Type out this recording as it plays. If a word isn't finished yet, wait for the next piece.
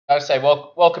I would say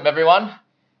welcome everyone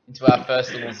into our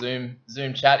first little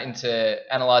Zoom chat into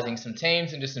analysing some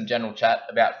teams and just some general chat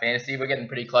about fantasy. We're getting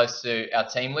pretty close to our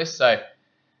team list, so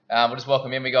we'll just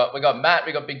welcome in. We got Matt,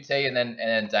 we got Big T, and then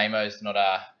Damo's not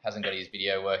hasn't got his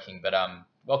video working, but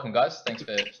welcome guys. Thanks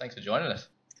for joining us.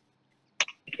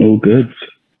 All good.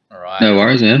 All right. No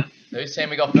worries, man. Whose team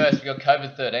we got first? We got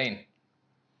COVID-13.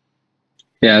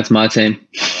 Yeah, it's my team.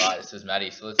 All right, this is Matty.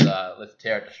 So let's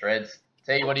tear it to shreds.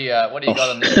 T, what do you got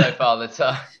on this so far? Let's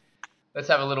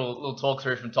have a little talk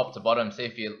through from top to bottom. See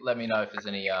if you let me know if there's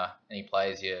any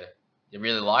players you're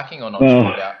really liking or not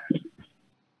sure about.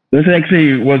 This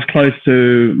actually was close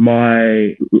to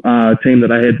my team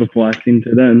that I had before I sent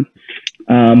it in.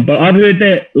 But I've heard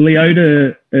that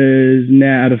Leota is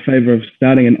now out of favour of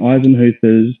starting and Eisenhuth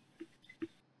is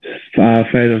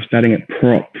favour of starting at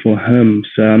prop for him.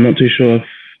 So I'm not too sure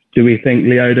do we think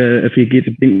Leota, if he gets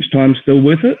a bench time, still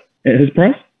worth it at his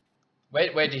price?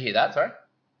 Where'd you hear that, sorry?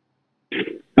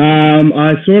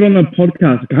 I saw it on a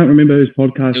podcast. I can't remember whose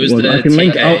podcast it was. I can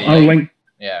link. I'll link.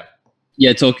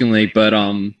 Yeah, Talking League, but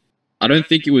I don't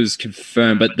think it was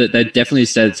confirmed, but they definitely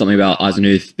said something about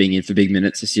Eisenhuth being in for big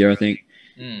minutes this year, I think.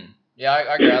 Yeah,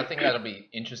 I agree. I think that'll be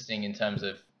interesting in terms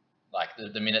of like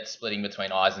the minutes splitting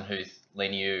between Eisenhuth,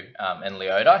 Leniu, and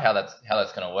Leota. How that's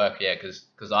going to work? Yeah, because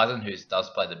Eisenhuth does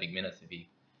play the big minutes if he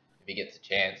gets a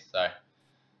chance. So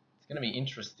it's going to be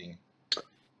interesting.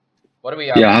 What do we?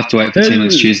 Yeah, I have to wait for Team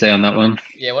List Tuesday on that one.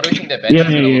 Yeah, what do we think their bench is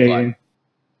going to look like?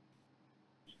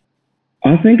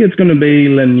 I think it's going to be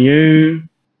Leniu,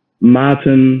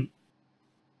 Martin,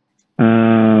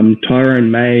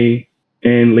 Tyrone May,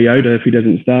 and Leota if he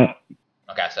doesn't start.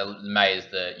 Okay, so May is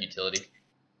the utility.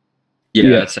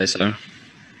 Yeah, I'd say so.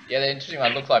 Yeah, the interesting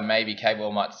one looks like maybe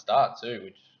Capewell might start too,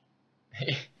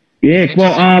 which. Yeah,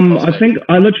 well, I think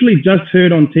I literally just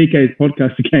heard on TK's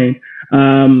podcast again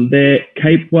that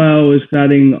Capewell is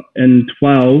starting in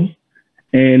 12,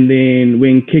 and then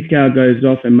when Kickow goes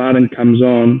off and Martin comes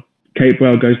on,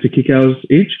 Capewell goes to Kickow's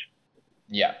edge.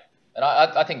 Yeah, and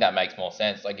I think that makes more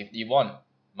sense. Like if you want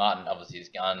Martin, obviously his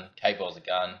gun, Capewell's a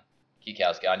gun,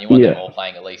 Kickow's gun. You want them all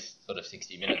playing at least sort of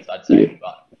 60 minutes, I'd say.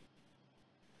 But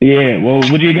yeah, well,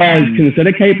 would you guys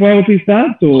consider Capewell if he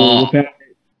starts or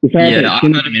without? Yeah, I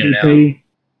got him in now.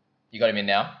 You got him in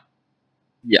now?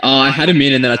 Yeah, I had him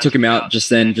in and then I took him out just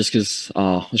because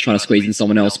I was trying to squeeze in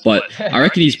someone else. But I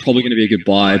reckon he's probably going to be a good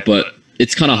buy. But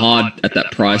it's kind of hard at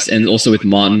that price, and also with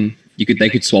Martin, they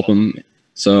could swap him.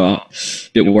 So a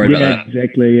bit worried about that.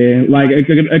 Exactly. Yeah, like it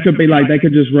could be like they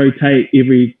could just rotate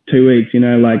every 2 weeks. You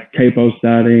know, like Capewell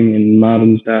starting and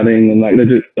Martin starting, and like they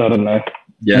just I don't know.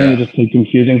 Yeah, I think it's just too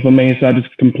confusing for me, so I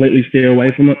just completely steer away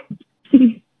from it.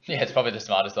 Yeah, it's probably the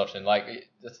smartest option. Like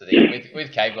that's the thing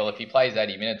with Capewell, if he plays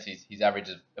 80 minutes, his average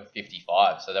is of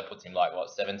 55, so that puts him like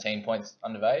 17 points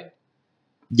undervalued.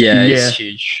 Yeah, it's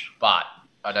huge. But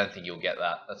I don't think you'll get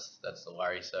that. That's the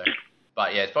worry. So,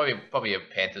 but yeah, it's probably a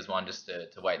Panthers one just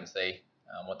to wait and see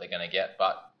what they're going to get.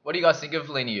 But what do you guys think of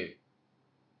Leniu?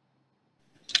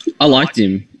 I liked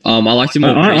him. I liked him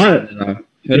more recently.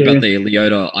 Heard about the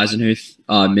Leota Eisenhuth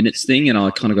minutes thing, and I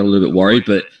kind of got a little bit worried.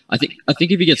 But I think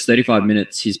if he gets 35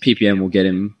 minutes, his PPM will get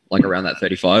him like around that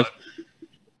 35.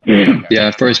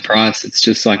 Yeah, for his price, it's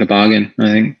just like a bargain,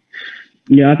 I think.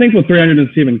 Yeah, I think for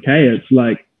 307k,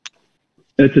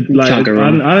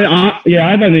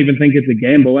 I don't even think it's a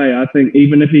gamble. I think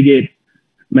even if he gets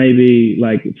maybe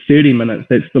like 30 minutes,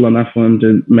 that's still enough for him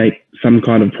to make some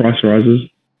kind of price rises.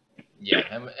 Yeah,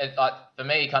 and for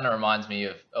me, it kind of reminds me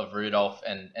of Rudolph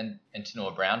and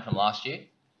Tino Brown from last year.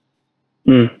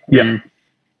 Yeah.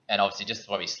 And obviously just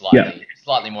probably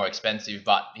slightly more expensive,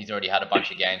 but he's already had a bunch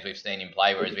of games we've seen him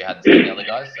play, whereas we hadn't seen the other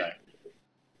guys. So.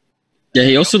 Yeah,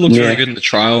 he also looks really good in the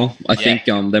trial. I think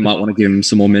they might want to give him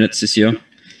some more minutes this year.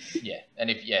 Yeah,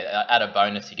 and if add a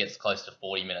bonus, he gets close to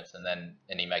 40 minutes, and then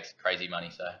he makes crazy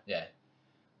money. So yeah.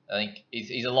 I think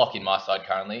he's a lock in my side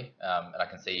currently, and I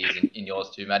can see he's in yours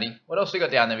too, Matty. What else we got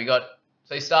down there?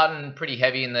 So he's starting pretty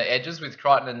heavy in the edges with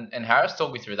Crichton and Harris.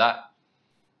 Talk me through that.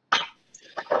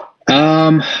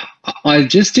 I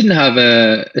just didn't have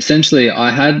essentially, I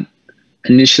had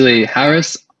initially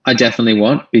Harris, I definitely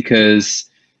want because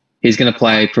he's going to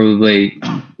play probably,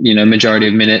 majority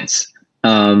of minutes.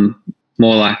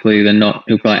 More likely than not,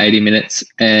 he'll play 80 minutes.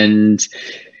 And,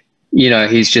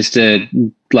 he's just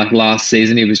like last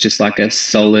season, he was just like a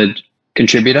solid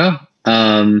contributor.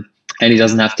 And he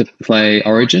doesn't have to play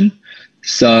Origin.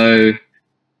 So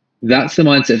that's the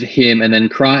mindset for him. And then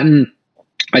Crichton,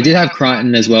 I did have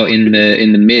Crichton as well in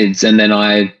the mids, and then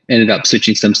I ended up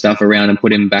switching some stuff around and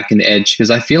put him back in the edge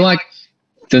because I feel like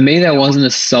for me there wasn't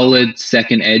a solid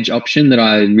second edge option that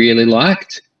I really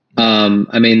liked.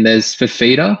 I mean, there's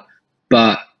Fifita,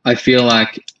 but I feel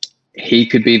like he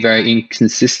could be very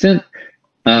inconsistent.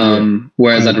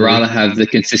 Whereas I'd rather have the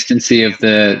consistency of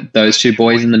those two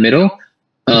boys in the middle.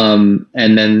 And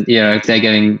then, if they're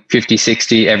getting 50,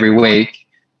 60 every week,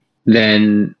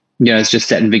 then, it's just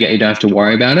set and forget. You don't have to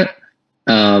worry about it.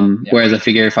 Whereas I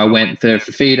figure if I went for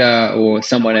Fifita or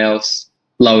someone else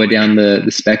lower down the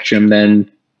spectrum,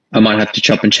 then I might have to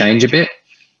chop and change a bit.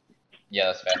 Yeah,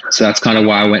 that's fair. So that's kind of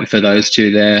why I went for those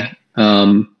two there.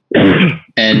 And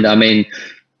I mean,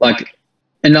 like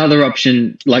another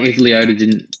option, like if Leota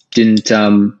didn't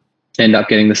end up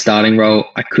getting the starting role,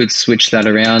 I could switch that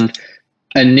around.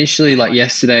 Initially, like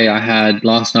last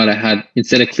night I had,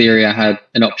 instead of Cleary, I had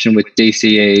an option with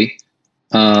DCE.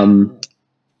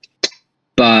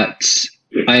 But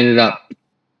I ended up,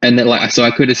 and then so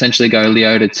I could essentially go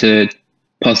Leota to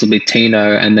possibly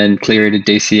Tino and then Cleary to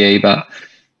DCE. But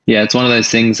yeah, it's one of those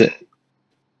things that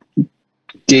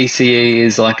DCE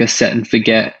is like a set and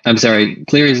forget. I'm sorry,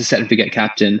 Cleary is a set and forget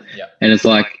captain. Yeah. And it's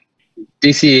like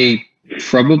DCE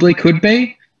probably could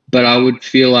be, but I would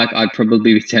feel like I'd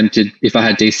probably be tempted, if I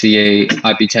had DCE,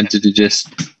 I'd be tempted to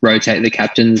just rotate the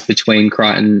captains between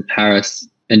Crichton, Harris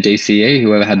and DCE,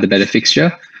 whoever had the better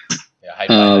fixture. Yeah, I hate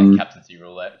playing that captaincy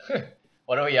rule there.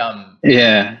 What do we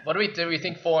Yeah. What do we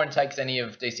think Foran takes any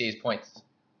of DCE's points?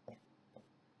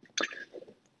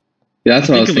 Yeah, that's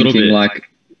what I was thinking. Like,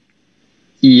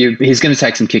 he's going to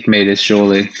take some kick meters,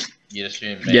 surely. You'd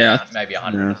assume, maybe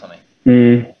 100 or something.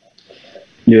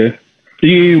 Yeah.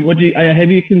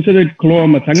 Have you considered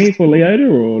Koloamotangi for Leota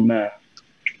or no?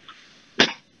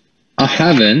 I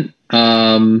haven't.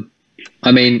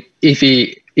 I mean, is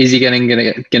he going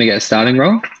to get a starting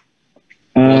role?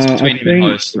 It's between him and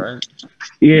Host, right?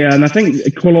 Yeah, and I think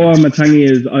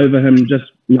Koloamotangi is over him just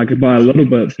like by a little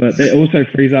bit, but that also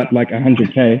frees up like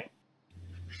 100k.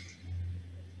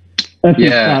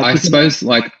 I suppose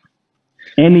like.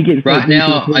 And he gets right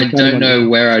now. I don't know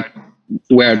where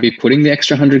I'd be putting the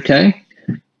extra 100k.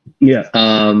 Yeah.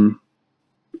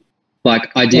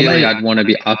 Like ideally, I'd want to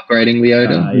be upgrading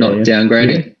Leota, not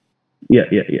downgrading. Yeah.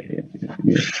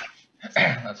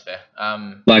 That's fair.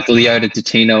 Like Leota to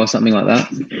Tino or something like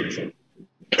that.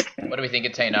 What do we think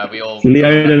of Tino? We all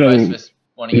Leota.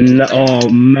 Oh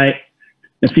mate,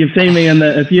 if you've seen me in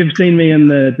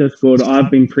the Discord, I've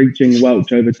been preaching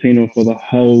Welch over Tino for the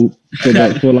whole for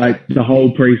the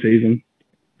whole preseason.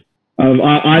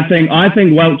 I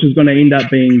think Welch is going to end up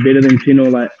being better than Tino,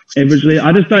 like averagely.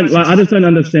 I just don't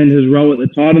understand his role at the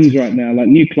Titans right now. Like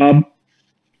new club.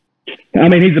 I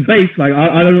mean, he's a beast. Like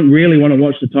I don't really want to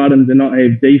watch the Titans and not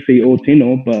have DC or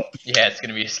Tino, but yeah, it's going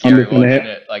to be a scary watch, isn't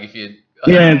it? Like if you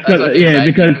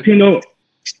because Tino.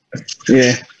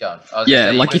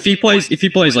 Yeah. Like if he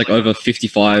plays like over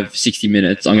 55, 60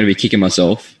 minutes, I'm going to be kicking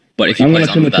myself. But if he plays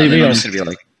under that, then I'm just going to be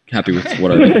like happy with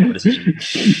whatever decision.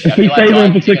 If he stays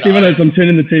on for 60 minutes, I'm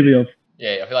turning the TV off.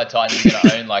 Yeah, I feel like Titans are going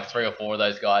to own like 3 or 4 of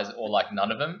those guys, or like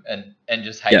none of them, and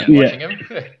just hating watching them.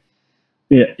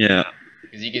 Yeah.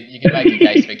 Because you can make a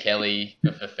case for Kelly,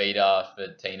 for Fifita, for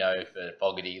Tino, for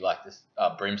Fogarty, like this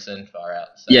Brimson far out.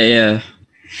 So, yeah.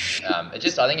 I think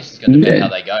it's just going to depend how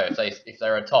they go. If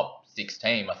they're a top 6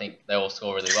 team, I think they all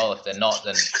score really well. If they're not,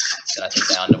 then I think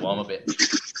they underwhelm a bit.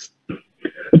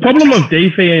 The problem with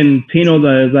DC and Tino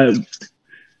though is that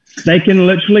they can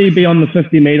literally be on the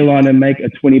 50-meter line and make a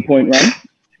 20-point run.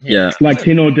 Yeah. Like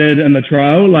Tino did in the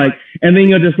trial. Like, and then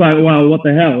you're just like, wow, what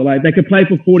the hell? Like they could play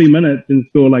for 40 minutes and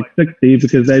score like 60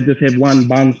 because they just have one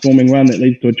barnstorming run that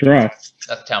leads to a try.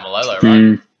 That's Taumalolo,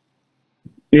 right?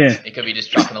 Yeah. He could be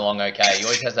just trucking along okay. He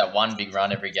always has that one big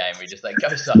run every game where he just like,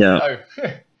 go, son, go.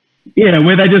 Yeah,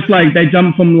 where they just like, they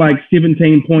jump from like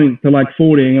 17 points to like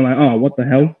 40 and you're like, oh, what the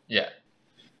hell? Yeah.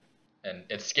 And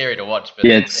it's scary to watch, but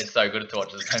it's so good to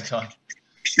watch at the same time.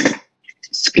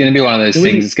 It's going to be one of those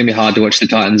things. It's going to be hard to watch the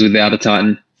Titans without a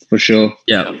Titan, for sure.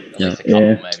 Yeah. At least a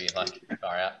couple, maybe, like,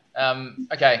 far out.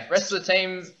 Okay, rest of the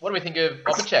team, what do we think of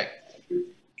Opacic?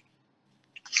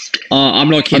 I'm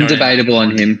not keen. I'm debatable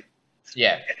on him.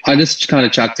 Yeah. I just kind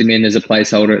of chucked him in as a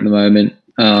placeholder at the moment.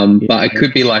 But it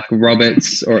could be like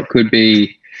Roberts, or it could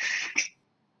be...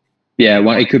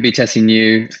 it could be Tessie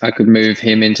New. I could move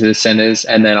him into the centres,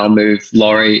 and then I'll move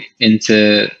Laurie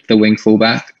into the wing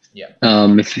fullback. Yeah.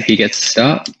 If he gets a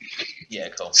start. Yeah,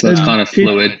 cool. So it's kind of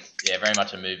fluid. Yeah, very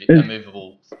much a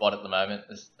movable spot at the moment.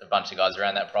 There's a bunch of guys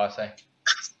around that price, eh?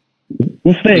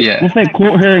 What's that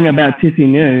court hearing about Tessie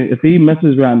New? If he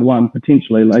misses round 1,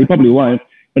 potentially, like he probably won't,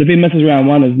 but if he misses round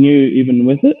 1, is New even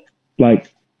with it?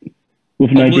 Like,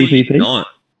 with no DPP? Not.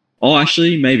 Oh,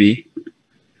 actually, maybe.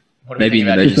 Maybe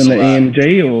just in the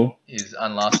EMG or his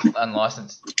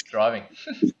unlicensed driving.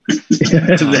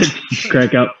 That's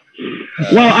crack up.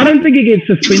 Well, I don't think he gets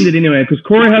suspended anyway because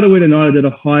Corey Huddlewood and I did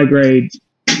a high grade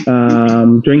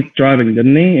drink driving,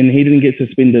 didn't he? And he didn't get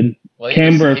suspended. Well,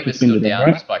 Canberra he was suspended stood him, down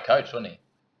right? just by coach, wasn't he?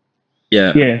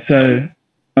 Yeah. Yeah, so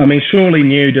I mean, surely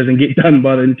New doesn't get done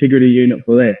by the integrity unit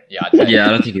for that. Yeah, I'd say Yeah, I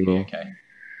don't think he will. Okay.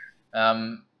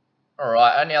 All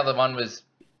right. Only other one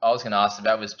I was going to ask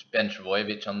about was Ben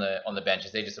Trbojevic on the bench.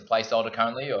 Is he just a placeholder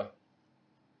currently, or?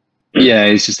 Yeah,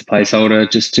 he's just a placeholder,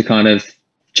 just to kind of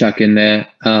chuck in there.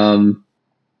 But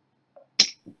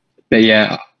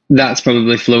yeah, that's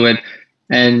probably fluid.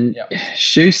 And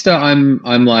Schuster,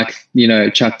 I'm like,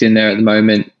 chucked in there at the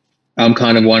moment. I'm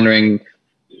kind of wondering,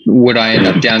 would I end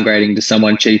up downgrading to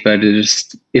someone cheaper to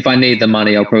just, if I need the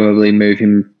money, I'll probably move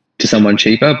him to someone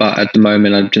cheaper. But at the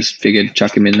moment, I've just figured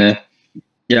chuck him in there.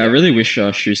 Yeah, I really wish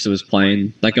Schuster was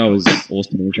playing. That guy was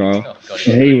awesome in the trial. Oh, God,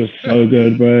 Yeah, he was so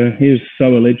good, bro. He was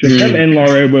so electric. Him and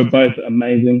Laurie were both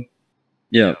amazing.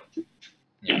 Yeah.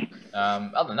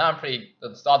 Other than that,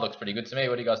 the side looks pretty good to me.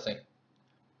 What do you guys think?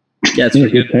 Yeah, it's He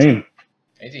was pretty a good. good team.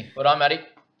 Easy. Well done, Matty.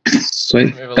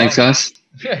 Sweet. Move Thanks, along. guys.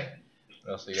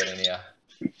 What else we got in here?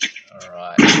 All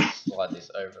right. Slide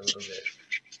this over a little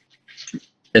bit.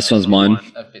 This one's mine.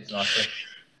 That fits nicely.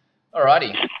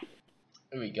 Alrighty.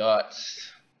 Who we got?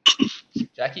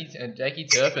 Jackie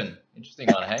Turpin. Interesting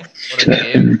one, hey? What is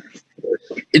it here?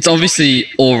 It's obviously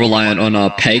all reliant on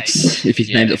Pakes if he's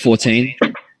named at 14.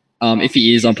 If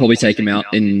he is, I'll probably take him out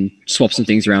and swap some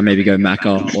things around, maybe go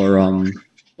Macca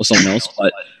or someone else.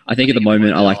 But I think at the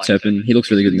moment I like Turpin. He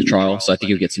looks really good in the trial, so I think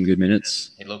he'll get some good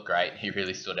minutes. He looked great. He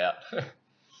really stood out.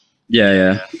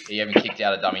 Yeah. He even kicked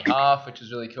out a dummy half, which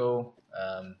was really cool.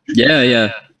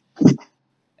 Yeah.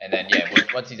 And then,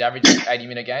 what's his average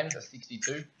 80-minute games? That's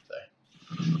 62. So.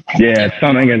 Yeah,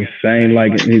 something insane.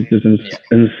 Like, he's just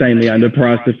insanely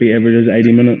underpriced if he averages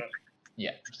 80 minutes.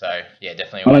 Yeah, so,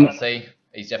 definitely one to see.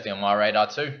 He's definitely on my radar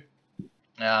too.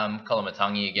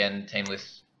 Koloamotangi again, team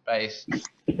list based.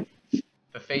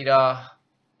 Fifita.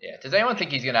 Yeah, does anyone think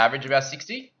he's going to average about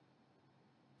 60?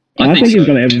 I think he's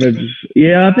going to average.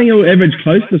 Yeah, I think he'll average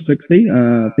close to 60.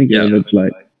 I think he'll average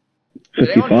like 55 Did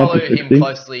anyone follow to 60. him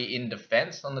closely in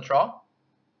defence on the trial?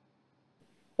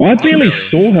 I barely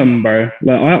saw him, bro.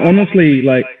 Like, I honestly,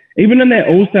 even in that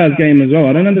All-Stars game as well,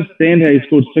 I don't understand how he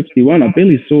scored 61. I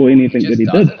barely saw anything that he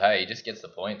did. Hey, he just gets the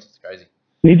points. It's crazy.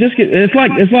 He just it's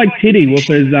like Teddy with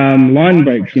his line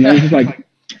breaks, It's just like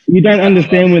you don't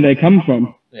understand where they come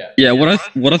from. Yeah, what I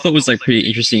thought was pretty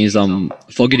interesting is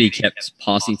Fogarty kept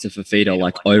passing to Fifita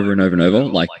over and over and over.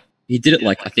 Like he did it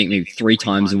I think maybe 3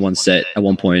 times in one set at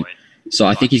one point. So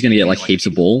I think he's gonna get heaps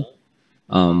of ball.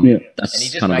 That's and he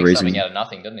just kind of the makes reason. something out of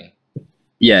nothing, doesn't he?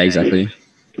 Yeah, exactly.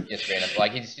 Yes,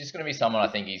 he's just going to be someone. I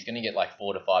think he's going to get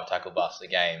 4 to 5 tackle busts a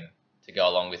game to go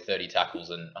along with 30 tackles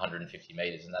and 150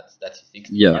 meters, and that's his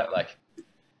 60. Yeah. Right?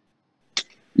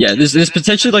 Yeah, there's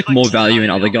potentially more value in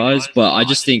other guys, but I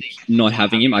just think not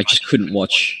having him, I just couldn't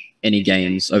watch any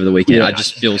games over the weekend. Yeah. I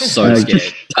just feel so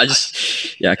scared.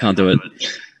 I can't do it.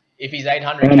 If he's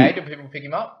 800k, do people pick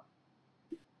him up?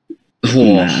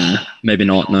 Oh, maybe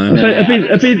not. No. So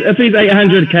if he's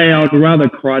 800k, I would rather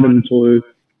Crichton to.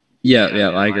 Yeah,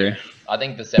 I agree. I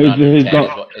think the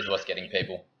 710 is what's getting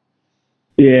people.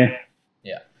 Yeah.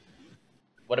 Yeah.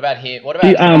 What about him? What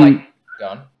about go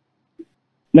on.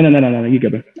 No, you go,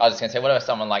 bro. I was just gonna say, what about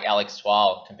someone like Alex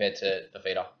Twal compared to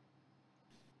Fifita?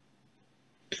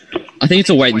 I think it's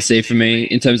a wait and see for me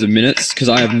in terms of minutes because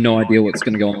I have no idea what's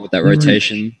going to go on with that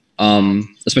rotation,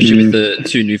 especially with the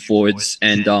 2 new forwards.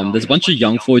 And there's a bunch of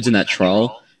young forwards in that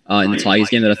trial in the Tigers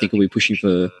game that I think will be pushing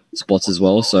for spots as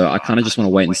well. So I kind of just want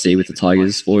to wait and see with the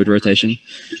Tigers forward rotation.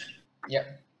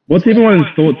 Yep. What's everyone's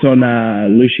thoughts on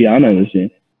Luciano this year?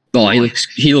 Oh,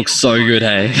 he looks so good,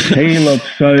 hey. He looks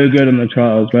so good in the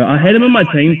trials, bro. I had him in my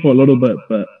team for a little bit,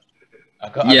 but I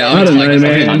don't know,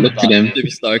 man. I looked at him. Super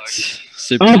stoked.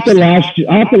 After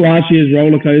last year's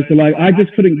roller coaster, I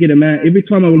just couldn't get him out. Every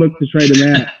time I would look to trade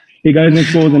him out, he goes and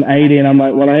scores an 80, and I'm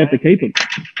like, well, I have to keep him.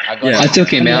 I took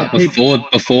him out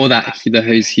before that.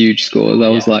 Those huge scores, I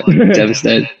was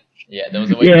devastated. Yeah, there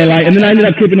was a week. Yeah, and then I ended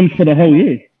up keeping him for the whole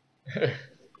year.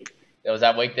 There was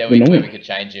that week where we could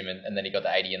change him, and then he got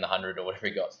the 80 and the 100 or whatever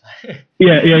he got.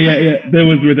 Yeah. There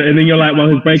was with it, and then you're like, well,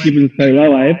 his break even's so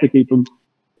low, I have to keep him.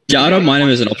 Yeah, I don't mind him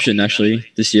as an option actually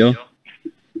this year.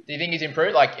 Do you think he's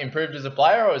improved as a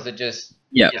player, or is it just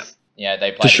Yeah.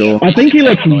 They play For sure. I think he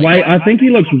looks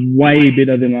way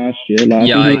better than last year. I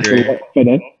he looks agree. a lot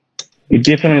fitter. He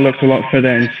definitely looks a lot fitter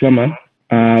and slimmer.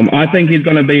 I think he's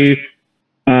going to be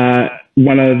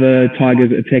one of the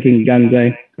Tigers' attacking guns,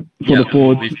 for the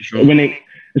forwards. For sure.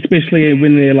 especially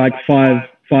when they're like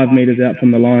five meters out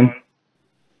from the line.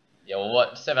 Yeah, well,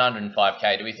 what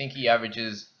 705k? Do we think he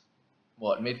averages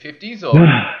what mid-50s or?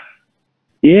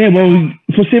 Yeah, well,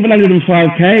 for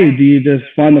 705k, do you just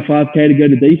find the 5k to go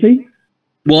to DC?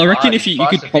 Well, I reckon if you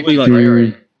could probably like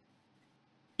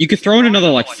you could throw in another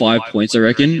like 5 points, I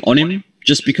reckon, on him,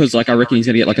 just because like I reckon he's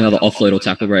gonna get like another offload or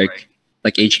tackle break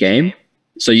like each game.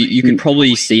 So you can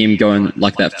probably see him going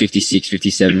like that 56,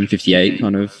 57, 58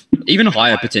 kind of, even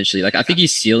higher potentially. Like I think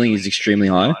his ceiling is extremely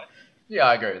high. Yeah,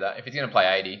 I agree with that. If he's going to play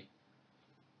 80,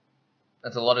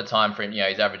 that's a lot of time for him. You know,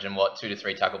 he's averaging what 2 to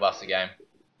 3 tackle busts a game.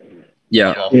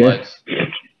 Yeah. Offloads.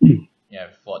 You know,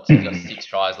 what, he got 6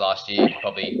 tries last year.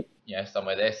 Probably, you know,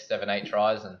 somewhere there, 7, 8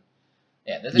 tries, and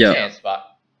yeah, there's a chance,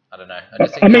 but I don't know. I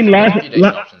just think there's a few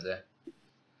decent options there.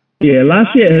 Yeah,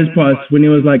 last year at his price, when he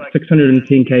was like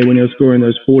 610k, when he was scoring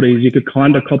those 40s, you could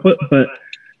kind of cop it. But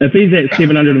if he's at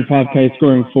 705k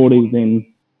scoring 40s,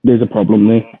 then there's a problem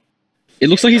there. It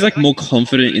looks like he's like more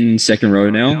confident in second row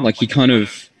now. Like he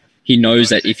knows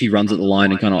that if he runs at the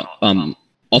line and kind of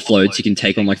offloads, he can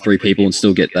take on like 3 people and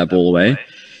still get that ball away.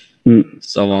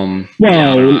 So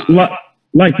well,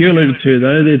 like you alluded to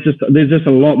though, there's just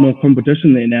a lot more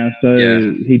competition there now. So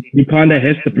he kind of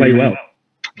has to play well.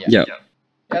 Yeah.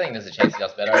 I think there's a chance he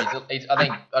does better. I don't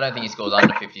think he scores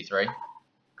under 53.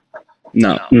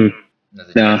 No. There's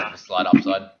a chance of a slight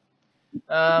upside.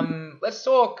 Let's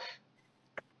talk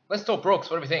Brooks.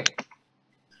 What do we think?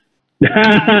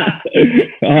 I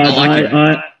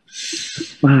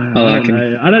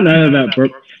don't know about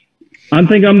Brooks. I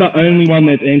think I'm the only one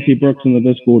that's anti-Brooks in the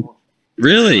Discord.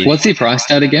 Really? What's he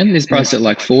priced at again? He's priced at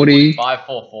like 40.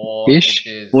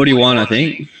 544-ish. 41, I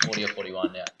think. 40 or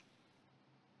 41, yeah.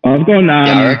 I've gone.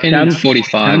 I reckon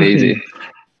 45 easy.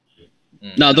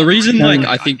 No, the reason, like,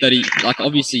 I think that he, like,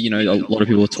 obviously, you know, a lot of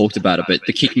people have talked about it, but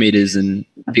the kick meters and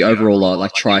the overall,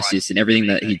 like, try assist and everything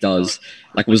that he does,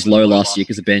 like, was low last year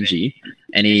because of Benji,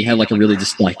 and he had, like, a really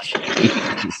just, like,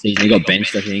 season. He got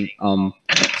benched, I think.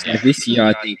 So this year,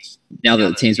 I think, now that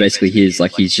the team's basically his,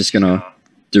 like, he's just going to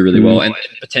do really well, and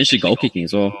potentially goal kicking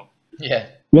as well. Yeah.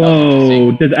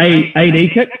 Whoa, does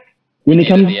AD kick when he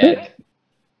comes in?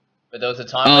 But there was a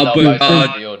time when they were both on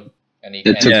the field, and he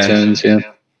took turns,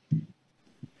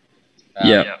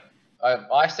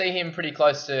 I see him pretty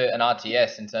close to an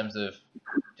RTS in terms of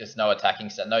just no attacking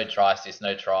set, no try assists,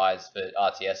 no tries for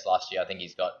RTS last year. I think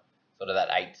he's got sort of that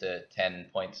 8 to 10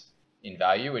 points in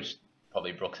value, which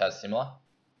probably Brooks has similar.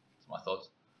 That's my thoughts.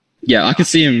 Yeah, I could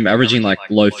see him averaging like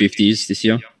low 50s this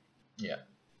year. Yeah.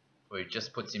 Which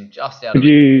just puts him just out of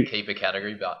the keeper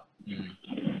category, but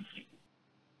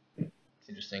it's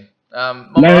interesting.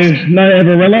 No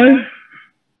Averillo?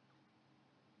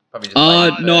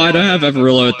 No, I don't have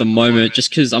Averillo at the moment, just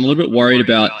because I'm a little bit worried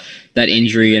about that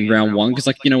injury in round 1. Because,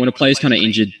 like, you know, when a player's kind of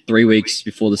injured 3 weeks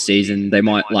before the season, they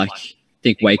might like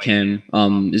think Wakeham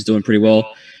is doing pretty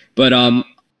well. But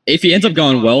if he ends up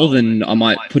going well, then I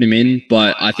might put him in.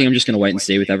 But I think I'm just going to wait and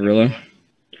see with Averillo.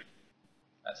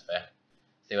 That's fair.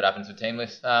 See what happens with team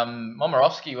list.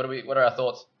 Momirovski, what are our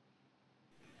thoughts?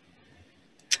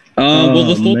 Well,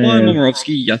 the thought behind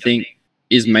Momirovski, I think,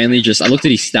 is mainly just I looked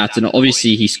at his stats, and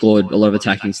obviously he scored a lot of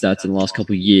attacking stats in the last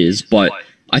couple of years. But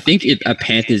I think at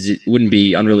Panthers it wouldn't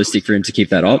be unrealistic for him to keep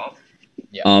that up.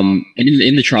 Yeah. And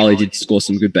in the trial he did score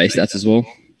some good base stats as well.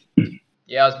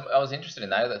 Yeah, I was interested in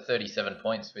that 37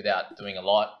 points without doing a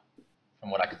lot,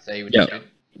 from what I could see, which is good.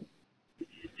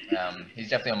 He's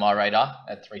definitely on my radar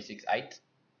at 368.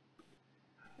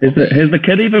 Has the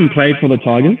kid even played for the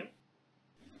Tigers?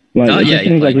 Like, it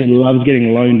seems like he loves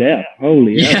getting loaned out.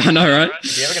 Holy hell. Yeah, I know, right?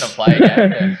 Is he ever going to play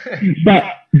again? but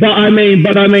I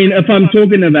mean, if I'm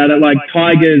talking about it, like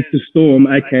Tigers to Storm,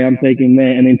 okay, I'm taking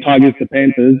that, and then Tigers to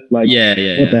Panthers, like,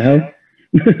 what the hell?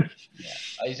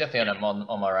 He's definitely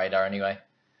on my radar anyway.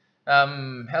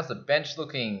 How's the bench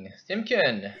looking?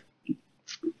 Simpkin.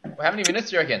 Well, how many minutes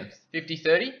do you reckon? 50,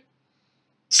 30?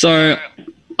 So,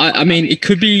 I mean, it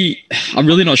could be... I'm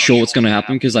really not sure what's going to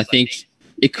happen, because I think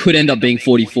it could end up being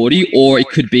 40-40, or it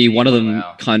could be one of them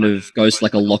kind of goes to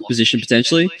like a lock position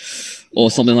potentially,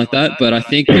 or something like that. But I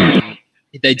think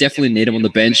they definitely need him on the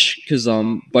bench, because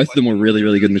both of them were really,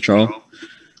 really good in the trial.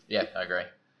 Yeah, I agree.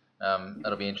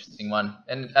 That'll be an interesting one.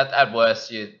 And at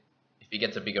worst, if he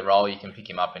gets a bigger role, you can pick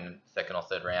him up in second or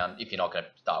third round if you're not going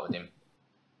to start with him.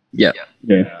 Yeah.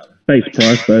 Base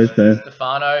price though. So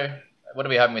Stefano, what are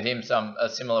we having with him? A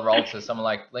similar role to someone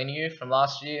like Leniu from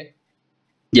last year?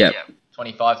 Yeah.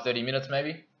 25, 30 minutes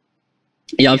maybe?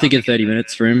 Yeah, I'm thinking 30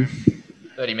 minutes for him.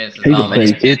 30 minutes is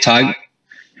Are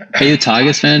you a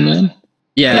Tigers fan, man?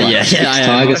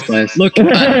 Tigers place. Look,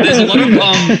 there's a lot of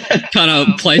kind of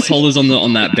placeholders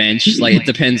on that bench. Like it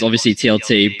depends, obviously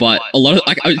TLT, but a lot of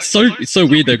it's so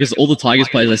weird though because all the Tigers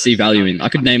players I see value in. I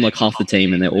could name like half the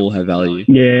team and they all have value.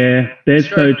 Yeah, that's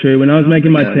so true. When I was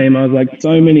making my team, I was like,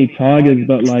 so many Tigers,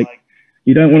 but like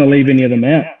you don't want to leave any of them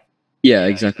out. Yeah,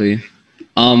 exactly.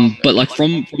 But like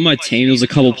from my team, there was a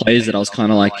couple players that I was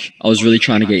kind of like I was really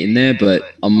trying to get in there, but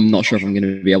I'm not sure if I'm going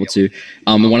to be able to.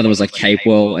 And one of them was like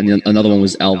Capewell, and then another one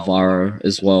was Alvaro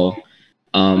as well,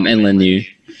 and Leniu.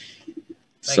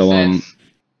 So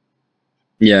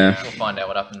yeah, we'll find out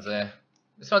what happens there.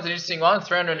 This one's an interesting one.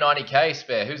 390k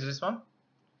spare. Who's this one?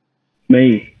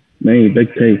 Me,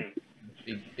 big T.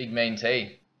 Big mean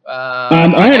T.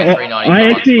 I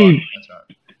actually. That's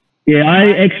right. Yeah, I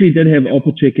actually did have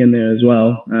Opacic in there as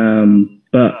well,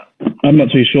 but I'm not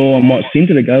too sure on what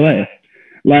centre to go at.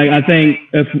 Like, I think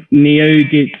if Neo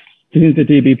gets into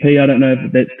TBP, I don't know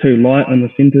if that's too light on the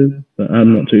centres, but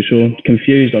I'm not too sure.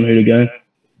 Confused on who to go.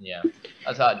 Yeah,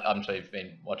 that's hard. I'm sure you've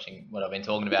been watching what I've been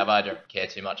talking about, but I don't care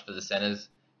too much for the centres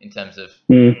in terms of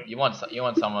you want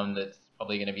someone that's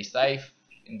probably going to be safe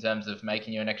in terms of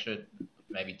making you an extra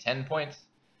maybe 10 points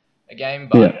a game,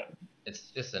 but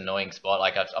it's just an annoying spot.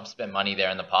 Like I've spent money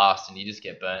there in the past, and you just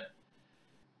get burnt.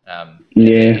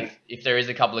 If there is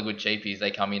a couple of good cheapies, they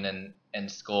come in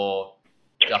and score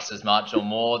just as much or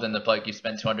more than the bloke you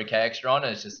spent 200k extra on.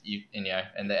 It's just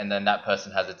and then that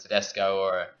person has a Tedesco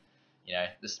or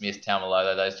the Smith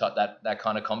Taumalola, those type that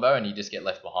kind of combo, and you just get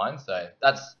left behind. So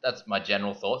that's my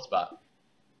general thoughts. But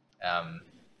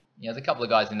there's a couple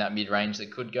of guys in that mid range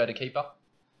that could go to keeper.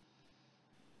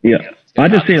 Yeah, I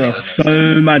just see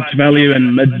so much value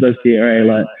in mids this year.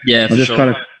 Like, I'm just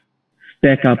trying to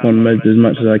stack up on mids as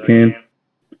much as I can.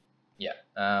 Yeah,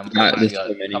 we got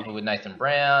a couple with Nathan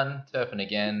Brown, Turpin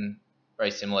again,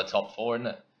 very similar top four, isn't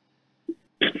it?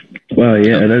 Well,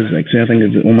 yeah, it is actually. I think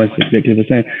it's almost exactly the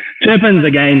same. Turpin's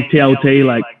again TLT.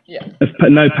 Like, if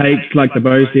no Pakes, like the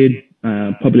bro said,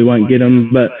 probably won't get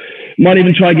him, but might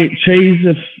even try to get Cheese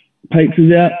if Pakes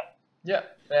is out. Yeah.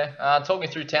 Talk me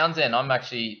through Townsend. I'm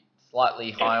actually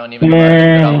slightly high on him at the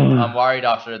moment, but I'm worried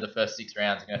after the first 6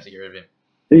 rounds I'm going to have to get rid of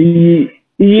him.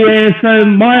 Yeah, so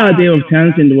my idea of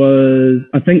Townsend was,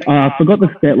 I think, I forgot the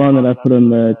stat line that I put in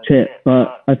the chat,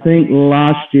 but I think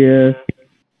last year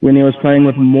when he was playing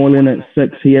with Moreland at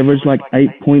 6, he averaged like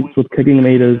 8 points with kicking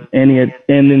meters, and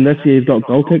then this year he's got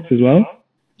goal kicks as well.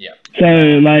 Yeah. So,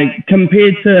 like,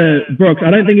 compared to Brooks,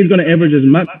 I don't think he's going to average as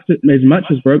much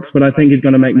as Brooks, but I think he's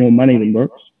going to make more money than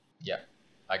Brooks. Yeah,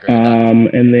 I agree with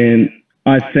that. And then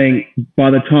I think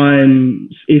by the time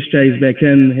SJ's back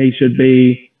in, he should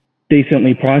be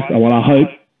decently priced. Well, I hope,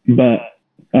 but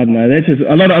I don't know. That's just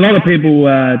a lot of people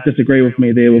disagree with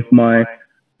me there with my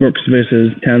Brooks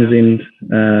versus Townsend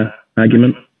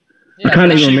argument. Yeah, I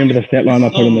can't even remember the stat line I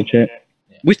put in the chat.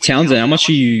 With Townsend, how much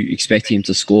are you expecting him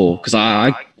to score? Because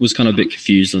I was kind of a bit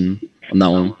confused on that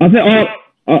one. I think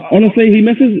honestly, he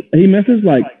misses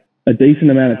like a decent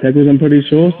amount of tackles. I'm pretty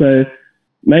sure. So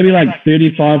maybe like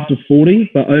 35 to 40,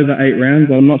 but over 8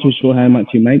 rounds. I'm not too sure how much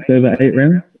he makes over 8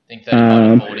 rounds. I think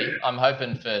 35 to 40. I'm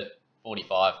hoping for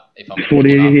 45 if I'm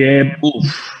 40. Yeah. Oof.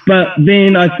 But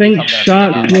then I think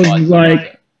Sharks were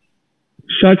like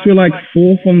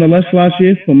 4th on the list last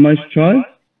year for most tries,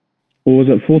 or was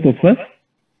it 4th or 5th?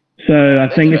 So I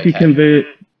think if you convert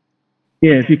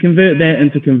that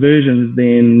into conversions,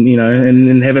 then, and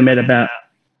then have him at about,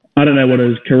 I don't know what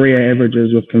his career average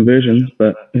is with conversions,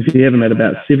 but if you have him at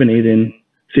about 70, then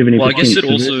 70%. Well, I guess it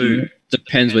also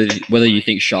depends whether you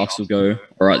think Sharks will go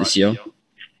all right this year.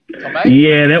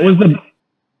 Yeah, that was the...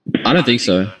 I don't think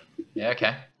so. Yeah,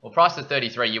 okay. Well, price at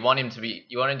 33, you want him to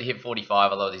hit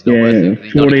 45, although he's not worth it.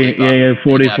 He's 40,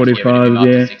 40, 45,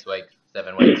 after 6 weeks,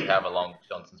 7 weeks, however long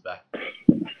Johnson's back.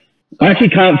 I actually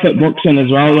can't fit Brooks in as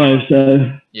well, though,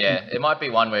 so... Yeah, it might be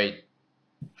one where,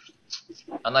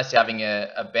 unless you're having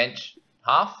a bench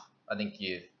half, I think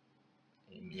you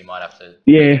might have to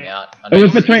take him out. I know he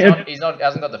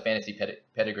hasn't got the fantasy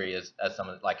pedigree as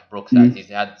someone like Brooks has. He's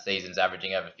had seasons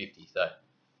averaging over 50, so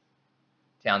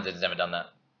Townsend's never done that.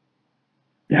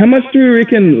 How much do you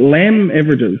reckon Lamb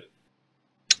averages?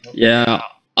 Yeah,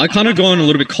 I kind of gone a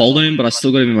little bit cold on him, but I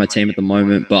still got him in my team at the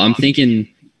moment. But I'm thinking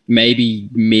maybe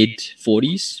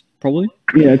mid-40s, probably.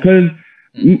 Yeah, because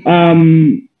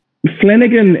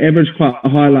Flanagan averaged quite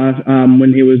high last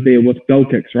when he was there with goal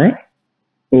kicks, right?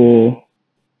 Or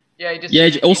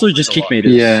he also just kick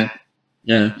meters. Yeah.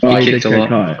 He kicked a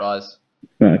lot. Tries.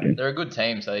 Okay. They're a good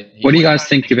team. So what do you guys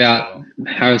think about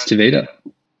Harris Fifita?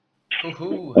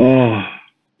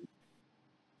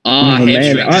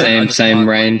 Hamstring. Same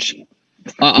range.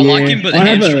 I like him, but the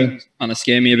hamstrings kind of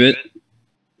scare me a bit.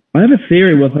 I have a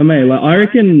theory with him, eh? Like, I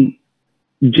reckon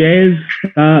Jazz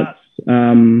starts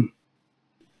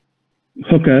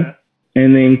hooker,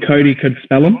 and then Cody could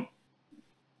spell him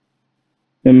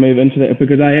and move into that,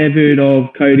 because I have heard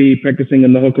of Cody practicing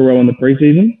in the hooker role in the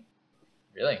preseason.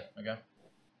 Really? Okay.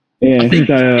 Yeah,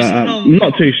 so I'm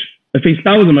not too if he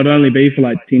spells him, it'd only be for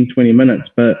like 10, 20 minutes.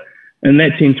 But in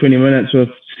that 10, 20 minutes with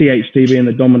CHT being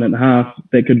the dominant half,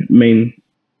 that could mean,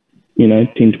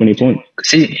 10, 20 points.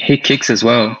 He kicks as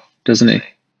well, doesn't he?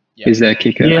 Yeah. He's their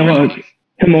kicker. Yeah, well,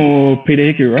 him or Peter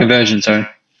Hickey, right? Conversion, sorry.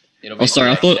 I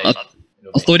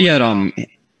thought he had a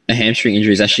hamstring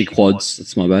injury. It's actually quads.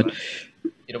 That's my bad.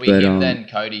 It'll be him then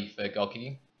Cody for goal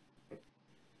kicking.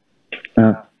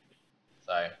 So,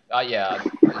 yeah.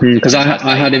 Because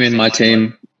I had him in my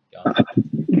team.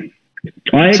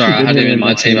 I had him in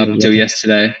my team up until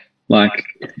yesterday.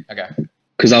 Okay.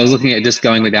 Because I was looking at just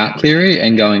going without Cleary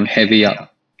and going heavy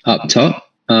up top.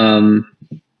 But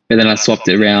then I swapped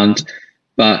it around.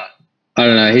 But I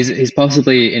don't know. He's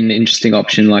possibly an interesting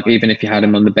option. Like, even if you had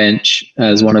him on the bench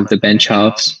as one of the bench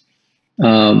halves,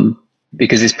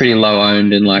 because he's pretty low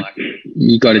owned and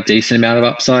you got a decent amount of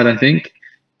upside, I think,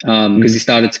 because he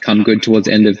started to come good towards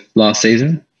the end of last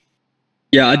season.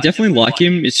 Yeah, I definitely like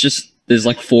him. It's just there's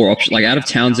 4 options. Like, out of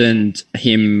Townsend,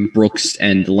 him, Brooks,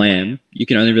 and Lamb, you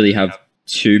can only really have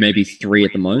 2, maybe 3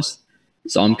 at the most.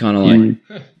 So I'm kind of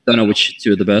don't know which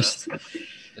 2 are the best.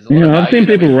 Yeah, I've seen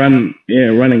people running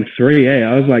 3.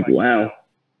 I was like, wow.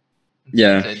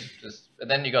 Yeah. But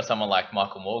then you got someone like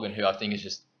Michael Morgan, who I think has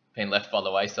just been left by the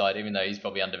wayside, even though he's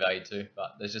probably undervalued too.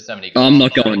 But there's just so many. I'm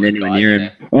not going anywhere near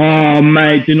him. Oh,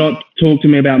 mate, do not talk to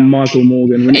me about Michael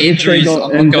Morgan. I'm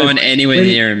not going anywhere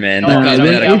near him, man. That guy's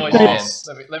made out of glass.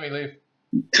 Let me leave.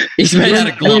 He's made out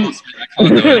of glass.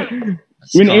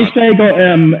 When SA got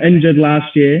injured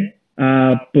last year,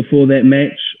 before that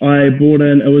match, I brought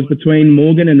in, it was between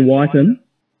Morgan and Whiten,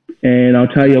 and I'll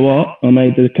tell you what, I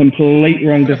made the complete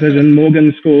wrong decision.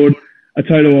 Morgan scored a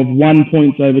total of 1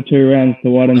 point over 2 rounds to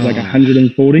Whiten's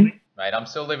 140. Mate, I'm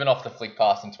still living off the flick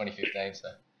pass in 2015, so.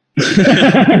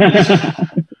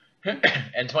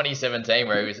 And 2017,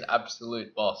 where he was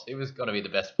absolute boss. He was going to be the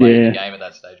best player in the game at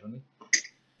that stage, wasn't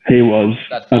he? He was.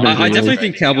 I definitely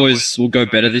think Cowboys will go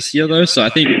better this year, though. So I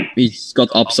think he's got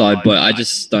upside, but I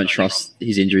just don't trust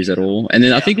his injuries at all. And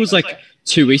then I think it was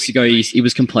 2 weeks ago, he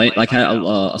was complaining, had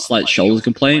a slight shoulder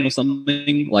complaint or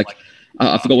something.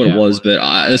 I forgot what it was, but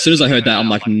as soon as I heard that, I'm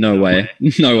like, no way,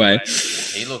 no way.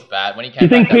 He looked bad when he came. Do you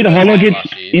think Peter Holler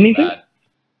gets anything?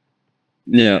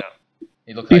 Yeah.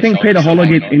 Do you think Peter Holler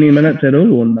gets any minutes at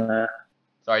all? Or nah?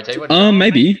 Sorry, T. What?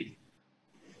 Maybe.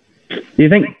 Do you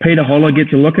think Peter Holler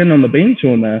gets a look in on the bench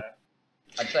or no?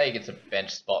 I'd say he gets a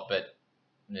bench spot, but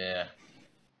yeah.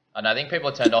 I think people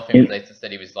turned off him because they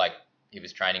said he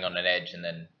was training on an edge and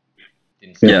then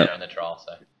didn't stay there in the trial.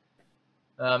 So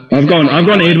I've gone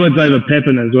Edwards over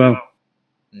Pepin as well.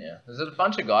 Yeah, there's a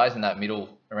bunch of guys in that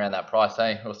middle around that price,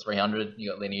 or 300. You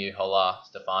got Leniu, Hola,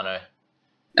 Stefano,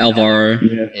 Alvaro.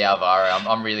 Yeah, Alvaro.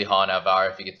 I'm really high on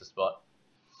Alvaro if he gets a spot.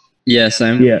 Yeah,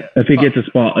 same. Yeah, if he gets a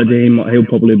spot, he'll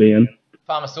probably be in.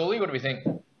 Faamasuli, what do we think?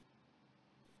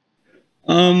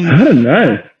 I don't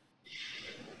know.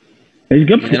 He's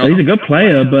good. He's a good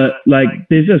player, but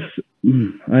there's just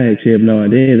I actually have no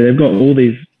idea. They've got all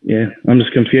these. Yeah, I'm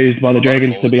just confused by the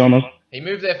Dragons, to be honest. He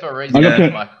moved there for a reason,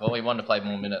 Michael. He wanted to play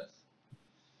more minutes.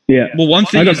 Yeah. Well, one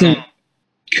thing is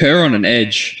Kerr on an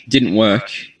edge didn't work.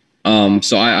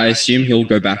 So I assume he'll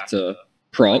go back to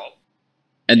prop.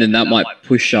 And then that might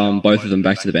push both of them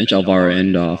back to the bench, Alvaro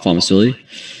and Faamasuli.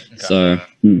 Okay. So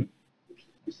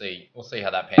we'll see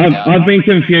how that pans out. I've been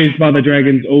confused by the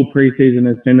Dragons all preseason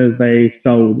as soon as they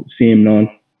sold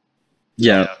CM9.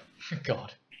 Yeah.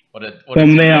 God.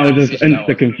 From there, I was just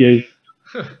insta confused.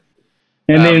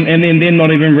 And then they're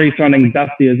not even re-signing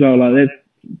Dusty as well. That's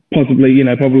possibly,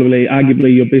 probably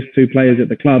arguably your best 2 players at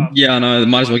the club. Yeah, I know.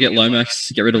 Might as well get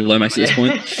Lomax. Get rid of Lomax at this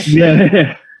point.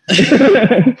 Yeah.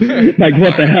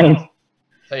 What the hell?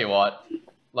 Tell you what,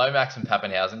 Lomax and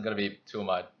Pappenhausen got to be 2 of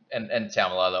my and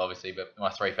Taumalolo obviously, but my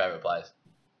 3 favourite players.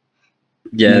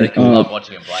 Yeah, I love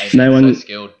watching him play. So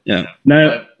skilled. Yeah.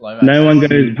 No one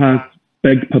goes past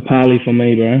Big Papali for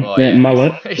me, bro. That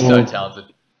mullet. He's so talented.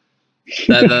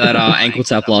 That ankle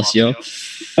tap last year.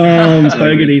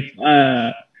 Fogarty.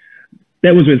 That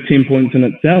was with 10 points in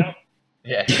itself.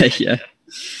 Yeah. Yeah.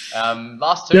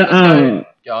 Last 2. Let's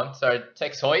go on. So,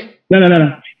 Tex Hoy.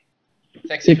 No.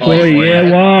 Tex Hoy, yeah.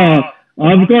 Wow.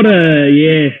 I've got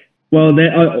Well,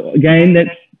 that again,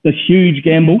 that's the huge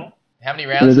gamble. How many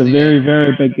rounds? It's a very,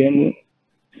 very big gamble.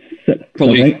 6,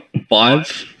 probably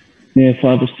 5. Yeah,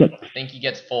 5 or 6. I think he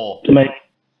gets 4. To make.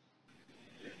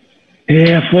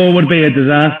 Yeah, 4 would be a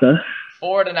disaster.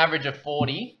 4 at an average of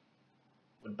 40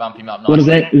 would bump him up nicely. What is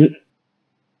that?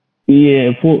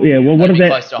 Yeah, 4. Yeah, well, what That'd is be that?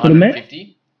 close to Put him at?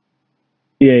 150.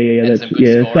 Yeah, That's that's some good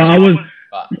yeah. So scoring, I was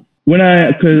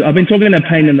but because I've been talking to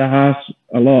Payne in the house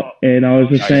a lot, and I was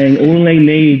just saying all he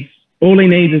needs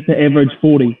is to average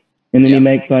 40, and then he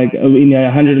makes like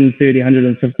 130,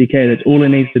 150k. That's all he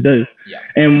needs to do. Yeah.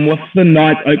 And with the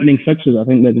Knights opening fixtures, I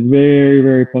think that's very,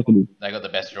 very possible. They got the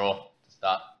best draw to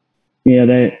start. Yeah,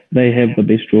 they have the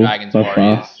best draw Dragons, by Warriors,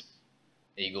 far.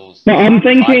 Eagles. But I'm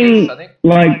thinking, Tigers, I think.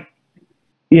 like,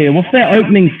 yeah, with that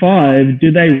opening 5,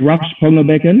 do they rush Ponga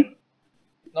back in?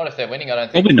 Not if they're winning, I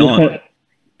don't think. Probably not.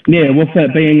 With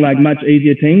that being like much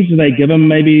easier teams, do they give them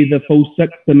maybe the full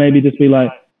 6 to maybe just be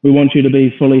like, we want you to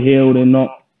be fully healed and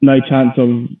no chance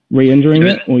of re-injuring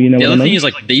it? Or the other thing is,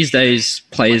 like, these days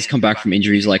players come back from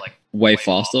injuries like way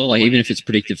faster. Like, even if it's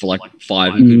predicted for like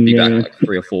 5, he could be back like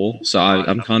 3 or 4. So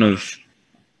I'm kind of,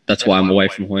 that's why I'm away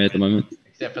from Hoya at the moment.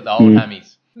 Except for the old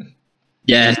hammies.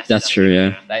 Yeah, that's true.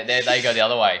 Yeah, they go the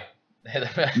other way.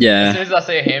 Yeah. As soon as I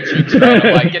see a hamstring strain,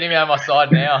 I'm like, get him out of my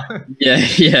side now.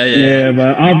 Yeah,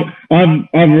 but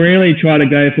I've really tried to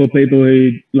go for people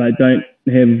who like don't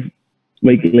have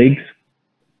weak legs.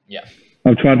 Yeah.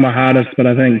 I've tried my hardest, but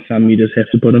I think some you just have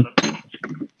to put in.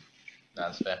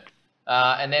 That's fair.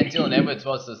 And then Dylan Edwards,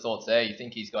 what's the thoughts there? You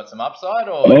think he's got some upside,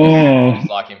 or you just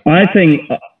like him? I think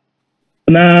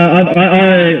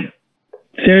I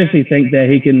seriously think that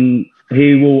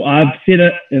he will. I've said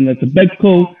it, and it's a big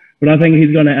call. But I think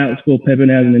he's going to outscore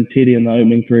Pappenhausen and Teddy in the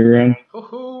opening 3 rounds.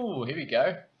 Ooh, here we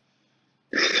go.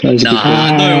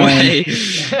 Nah, no way.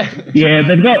 Yeah,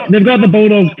 they've got the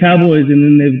Bulldogs, Cowboys, and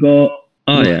then they've got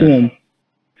the Storm.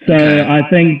 So I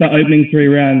think the opening 3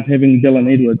 rounds, having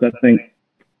Dylan Edwards, I think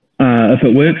if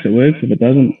it works, it works. If it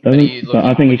doesn't. But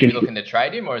I think would you be looking to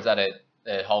trade him, or is that a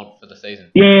hold for the season?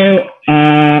 Yeah,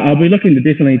 I'll be looking to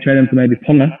definitely trade him to maybe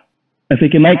Ponga. If he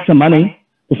can make some money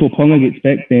before Ponga gets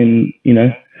back, then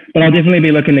But I'll definitely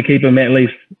be looking to keep him at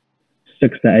least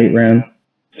 6 to 8 rounds,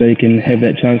 so he can have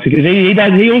that chance. Because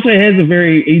he also has a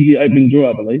very easy opening draw,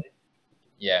 I believe.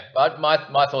 Yeah, but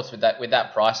my thoughts with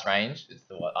that price range is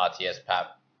the RTS,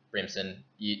 Pap, Brimson.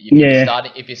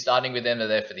 If you're starting with them, they're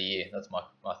there for the year. That's my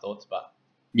thoughts. But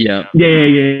yeah.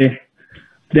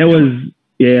 That was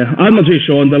I'm not too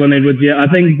sure on Dylan Edwards yet. I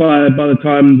think by the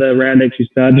time the round actually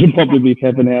started, it'll probably be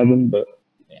Pappenhausen, but.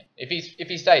 If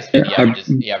he stays fit, he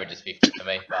averages 50 for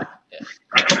me.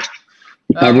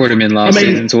 But I brought him in last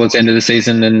season towards the end of the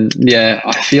season, and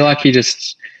I feel like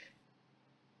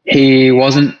he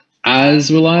wasn't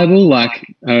as reliable.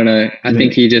 Like, I don't know. I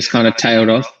think he just kind of tailed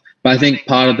off. But I think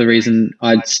part of the reason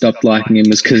I stopped liking him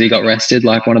was because he got rested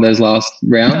like one of those last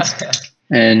rounds,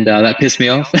 and that pissed me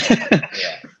off.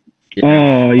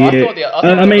 Oh yeah. I thought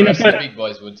the rest of the big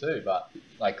boys would too, but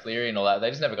like Cleary and all that,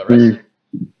 they just never got rested.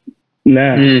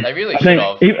 No, they really should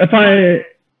have.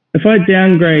 If I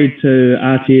downgrade to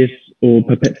RTS or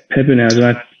Pappenhausen,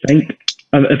 I think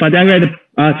if I downgrade to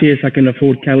RTS, I can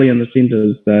afford Kelly in the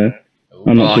centres. So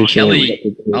I'm not too Kelly.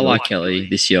 Sure. I like Kelly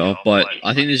this year, but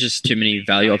I think there's just too many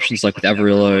value options like with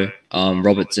Averillo,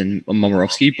 Roberts, and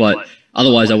Momirovski. But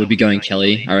otherwise, I would be going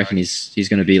Kelly. I reckon he's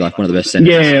going to be like one of the best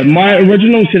centres. Yeah, my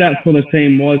original setup for this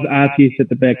team was RTS at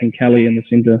the back and Kelly in the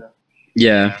centre.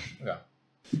 Yeah.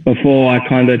 Before I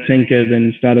kind of tinkered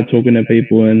and started talking to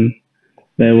people, and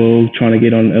they were all trying to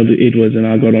get on Edwards, and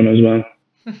I got on as well.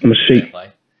 I'm a sheep. All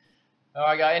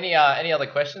right, guys. Any other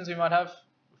questions we might have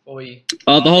before we?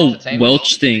 The whole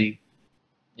Welch thing.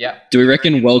 Yeah. Do we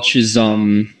reckon Welch is how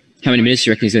many minutes do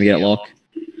you reckon he's going to get at lock?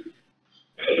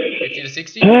 50 to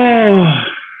 60. Oh,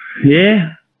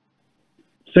 yeah.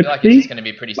 60. I feel like it's going to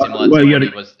be pretty similar to what he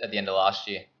was at the end of last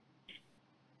year.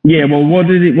 Yeah, well, what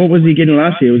was he getting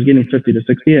last year? He was getting 50 to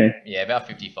 60, eh? Yeah, about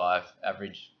 55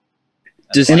 average.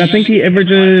 I think he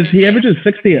averages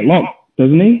 60 at lock,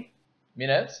 doesn't he?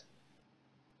 Minutes?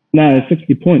 No,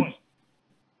 60 points.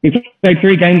 He played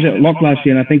 3 games at lock last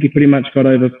year, and I think he pretty much got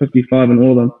over 55 in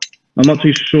all of them. I'm not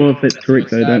too sure if that's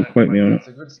correct, though. Don't quote me on it. That's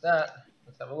a good stat.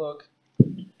 Let's have a look.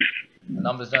 The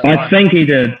numbers don't lie. I think he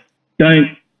did.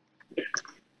 I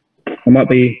might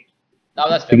be. No,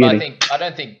 that's fair. But I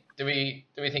don't think. Do we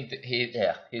think that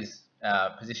his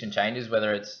position changes,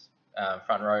 whether it's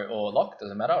front row or lock?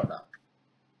 Doesn't matter or not?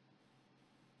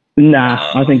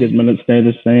 Nah, I think his minutes stay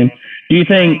the same. Do you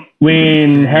think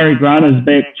when Harry Grant is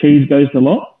back, Cheese goes to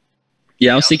lock?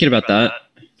 Yeah, I was thinking about that.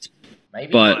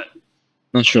 Maybe. But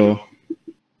not sure.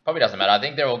 Probably doesn't matter. I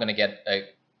think they're all going to get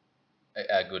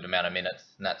a good amount of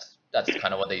minutes, and that's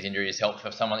kind of what these injuries help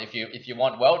for someone. If you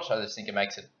want Welch, I just think it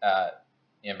makes it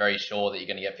very sure that you're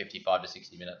going to get 55 to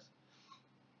 60 minutes.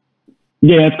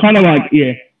 Yeah, it's kind of like,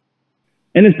 yeah.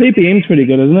 And his PPM's pretty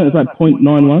good, isn't it? It's like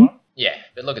 0.91. Yeah,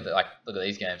 but look at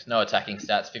these games. No attacking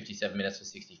stats, 57 minutes for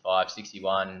 65,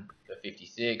 61 for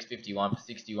 56, 51 for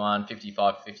 61,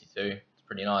 55 for 52. It's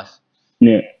pretty nice.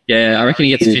 Yeah. Yeah, I reckon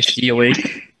he gets 50 a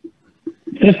week.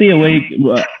 50 a week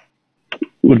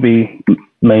would be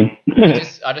mean.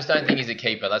 I just don't think he's a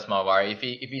keeper. That's my worry. If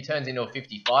he turns into a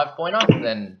 55 pointer,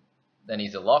 then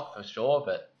he's a lock for sure.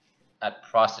 But at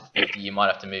price at 50, you might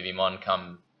have to move him on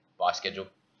come buy schedule.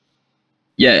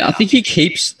 Yeah, I think he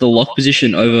keeps the lock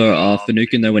position over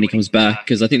Finucane though when he comes back,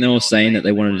 because I think they were saying that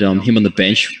they wanted him on the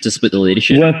bench to split the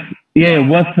leadership. With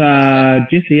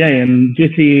Jesse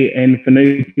and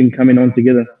Finucane coming on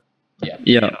together.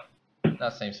 Yeah.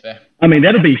 That seems fair. I mean,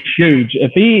 that'll be huge.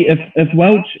 If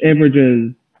Welch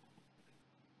averages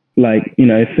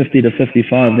 50 to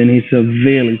 55, then he's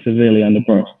severely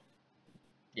underpriced.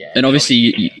 Yeah. And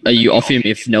obviously, you off him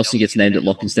if Nelson gets named at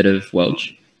lock instead of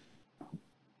Welch?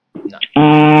 No.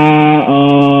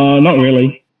 Not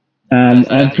really.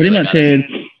 I've pretty much had,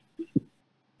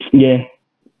 yeah.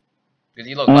 Because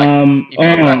you look like, if you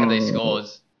look back at these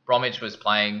scores, Bromwich was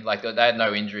playing, like they had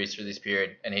no injuries through this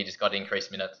period, and he just got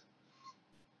increased minutes.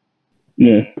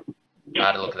 Yeah. I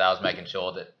had to look at that. I was making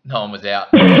sure that no one was out.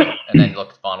 And then look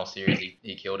at the final series,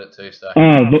 he killed it too. So.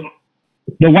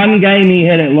 The one game he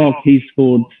had at lock, he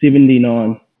scored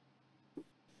 79.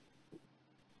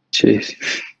 Jeez.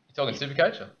 You talking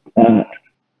Supercoach?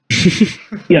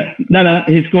 Yeah. No.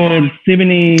 He scored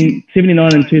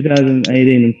 79 in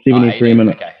 2018 and 73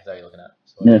 minutes. Okay, so you're looking at.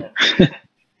 So, yeah.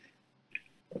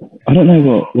 I don't know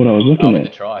what I was looking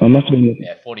at. I must have been.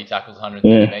 Yeah, 40 tackles,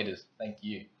 130 metres. Thank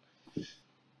you.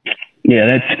 Yeah,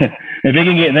 that's if he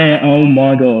can get that, oh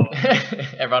my god.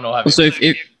 Everyone will have. So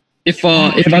if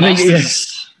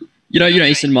Masters, you know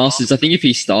Easton Masters, I think if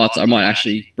he starts, I might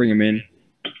actually bring him in.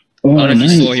 Oh, I don't know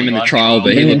if you saw him in the trial,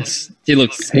 but he looks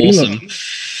awesome.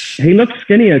 He looks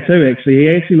skinnier too. Actually,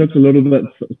 he actually looks a little bit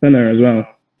thinner as well.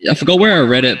 I forgot where I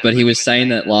read it, but he was saying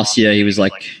that last year he was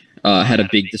had a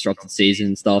big disrupted season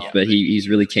and stuff, but he's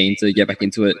really keen to get back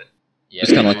into it. Yeah,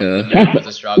 it's kind of like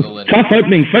a struggle. Tough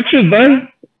opening fixtures though.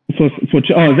 Is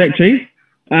that cheese?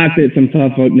 I've had some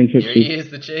tough opening fixtures. Here he is,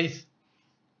 the cheese.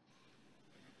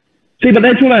 See, but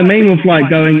that's what I mean with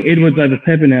going Edwards over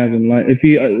Pappenhausen. Like if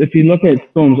you look at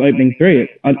Storm's opening three,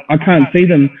 I can't see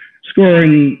them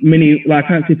scoring many. Like I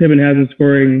can't see Pappenhausen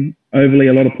scoring overly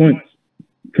a lot of points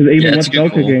because even with goal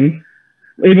kicking,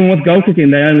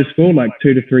 they only score like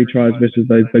 2 to 3 tries versus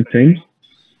those big teams.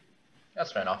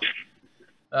 That's fair enough.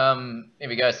 Here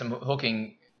we go. Some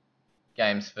hooking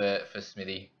games for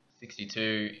Smithy.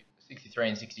 62, 63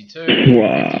 and 62,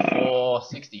 wow. 54,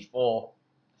 64,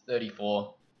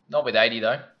 34. Not with 80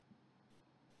 though.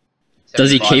 Does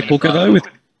he keep Hooker though if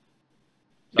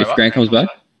Grant comes back?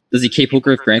 Does he keep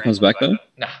Hooker if Grant comes back though?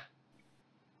 Nah.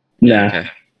 Okay.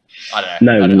 I don't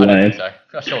know. No I way. don't think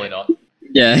so. Surely not.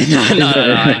 Yeah, no,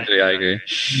 I agree.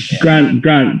 Yeah.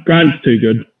 Grant's too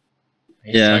good.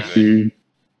 He's so good.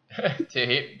 To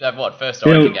hit that first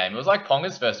Origin game. It was like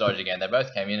Ponga's first Origin game. They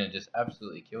both came in and just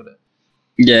absolutely killed it.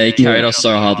 Yeah, he carried us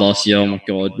so hard last year. Oh my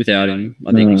god! Without him,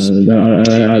 I think. I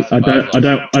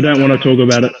don't want to talk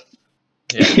about it.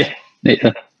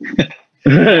 Yeah.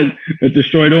 It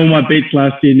destroyed all my bets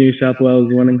last year. New South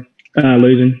Wales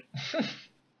losing.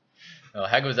 Oh,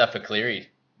 how good was that for Cleary?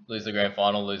 Lose the grand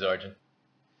final, lose Origin.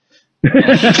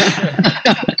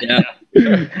 Yeah.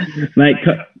 Mate,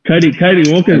 Cody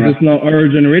Walker's just not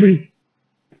Origin ready.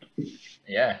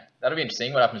 Yeah, that'll be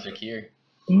interesting. What happens to Kiri?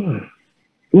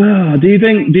 Well, do you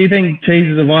think Cheese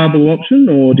is a viable option,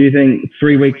 or do you think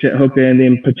 3 weeks at hooker and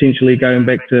then potentially going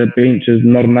back to bench is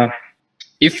not enough?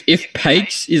 If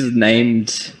Pakes is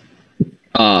named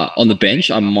on the bench,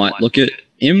 I might look at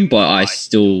him, but I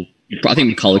think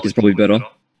McCulloch is probably better.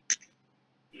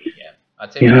 Yeah,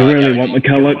 I'd say I really want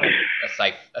McCulloch.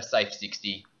 A safe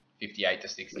 60, 58 to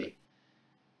 60,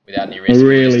 without any risk. I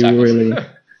really want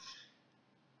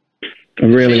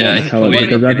McCulloch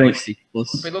because I think if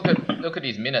we look at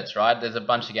his minutes, right? There's a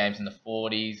bunch of games in the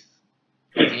 40s.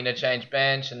 It's interchange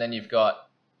bench, and then you've got,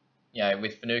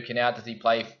 with Finucane out, does he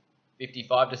play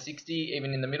 55 to 60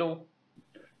 even in the middle?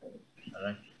 I don't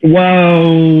know.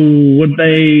 Well, what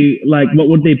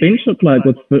would their bench look like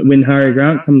when Harry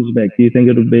Grant comes back? Do you think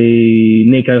it'll be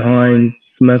Nico Hines,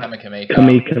 Smith,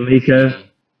 Kamika,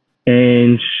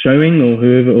 and Showing or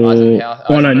whoever, or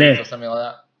Nash or something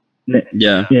like that?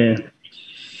 Yeah.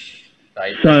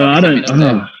 So I don't.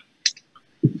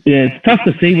 Yeah, it's tough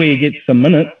to see where he gets some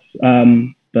minutes.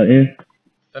 But yeah.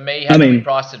 For me, having been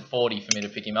priced at 40 for me to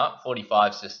pick him up.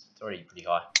 45 is just already pretty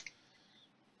high.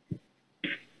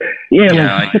 Yeah,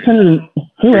 Yeah, like 600.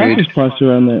 Who else is priced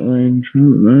around that range? I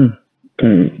don't know.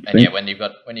 And yeah, when you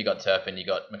got Turpin, you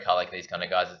got McCulloch, these kind of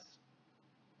guys.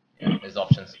 There's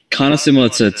options. Kind of similar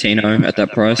to Tino at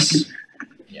that price.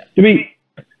 Yeah.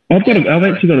 I've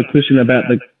actually got a question about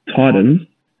the Titans.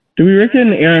 Do we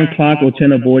reckon Aaron Clark or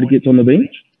Tanner Boyd gets on the bench?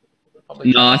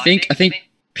 Probably No, I think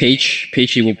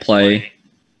Peachey will play.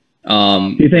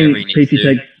 Do you think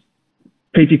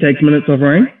Peachey takes minutes off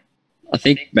Rain? I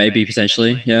think maybe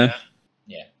potentially, yeah.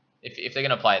 Yeah. If they're going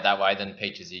to play it that way, then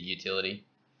Peach is a utility.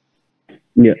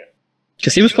 Yeah.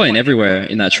 Because he was playing everywhere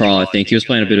in that trial, I think. He was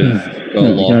playing a bit of a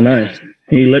lot. I know.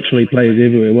 He literally plays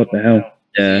everywhere. What the hell?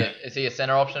 Yeah. Is he a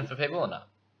centre option for people or no?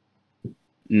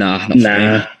 Nah, not for me.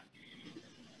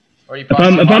 Or are you If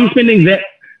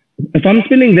I'm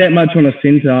spending that much on a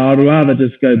centre, I'd rather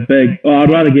just go big. Or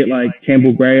I'd rather get like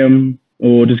Campbell Graham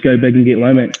or just go big and get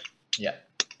Lomax. Yeah.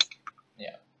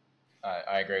 Yeah.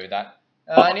 I agree with that.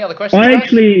 Any other questions? Well,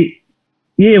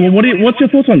 what's your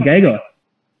thoughts on Gagai?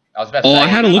 I was about to say, I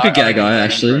had a look at I think Gagai, he's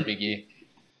actually. for a big year.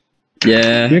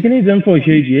 Yeah. Do you reckon he's in for a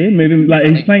huge year? Maybe he's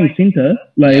playing centre.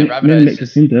 Moving back to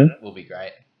centre. Will be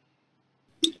great.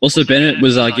 Also, Bennett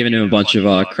was giving him a bunch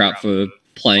of crap for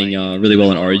playing really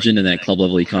well in Origin, and at club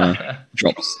level he kind of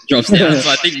drops down. So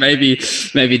I think maybe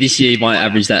this year he might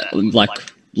average that like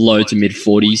low to mid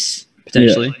 40s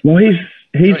potentially. Yeah. Well, he's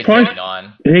priced.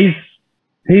 39.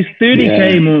 He's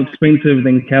 30k more expensive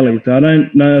than Kelly, so I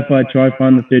don't know if I try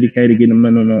find the 30k to get him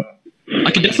in or not.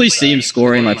 I can definitely see him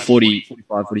scoring like 40,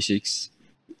 45, 46.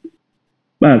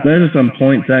 But those are some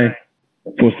points, for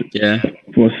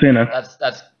centre.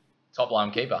 That's top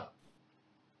line keeper.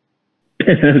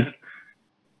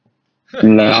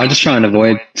 No, I just try and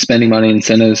avoid spending money in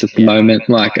centres at the moment,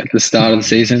 like at the start of the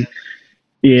season.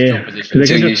 Yeah,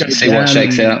 Until you see what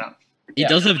shakes out. He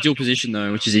does have dual position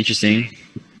though, which is interesting.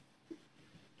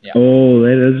 Yeah. Oh,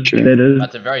 that is.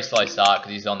 That's a very slow start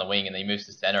because he's on the wing and he moves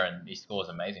to centre and he scores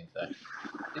amazing. So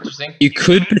interesting. You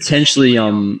could potentially,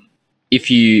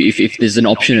 if there's an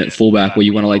option at fullback where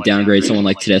you want to like downgrade someone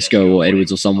like Tedesco or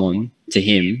Edwards or someone to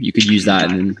him, you could use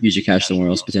that and then use your cash somewhere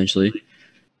else potentially.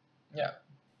 Yeah.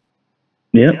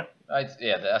 Yeah.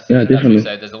 Definitely.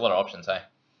 So there's a lot of options, hey.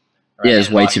 Yeah,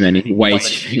 there's way too many. Way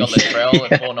too many. You got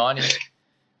Latrell at 490.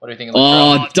 What do you think of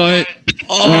Latrell? Latrell?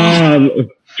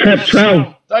 Don't.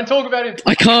 Trell. Don't talk about him.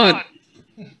 I can't.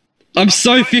 I'm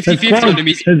so 50-50 on him.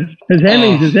 His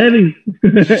hammies.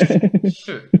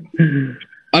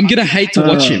 I'm going to hate to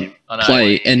watch him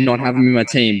play and not have him in my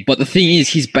team. But the thing is,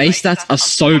 his base stats are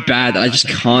so bad that I just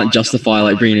can't justify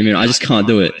like bringing him in. I just can't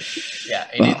do it. Yeah,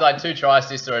 he needs like 2 try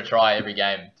assists or a try every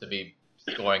game to be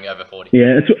scoring over 40.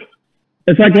 Yeah,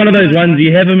 it's like one of those ones,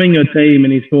 you have him in your team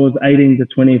and he scores 18 to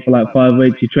 20 for like 5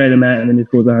 weeks, you trade him out and then he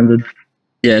scores 100.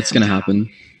 Yeah, it's going to happen.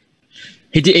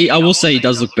 I will say he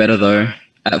does look better though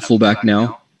at fullback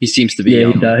now. He seems to be.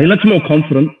 Yeah, he does. He looks more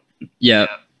confident. Yeah.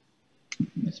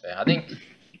 That's fair. I think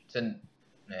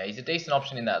he's a decent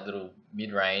option in that little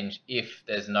mid-range if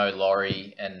there's no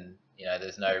Laurie and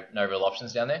there's no real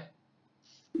options down there.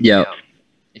 Yeah.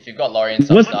 If you've got Laurie and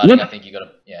some starting, I think you got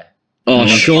to Oh,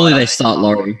 surely they start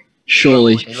Laurie.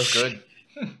 Surely. He looks good.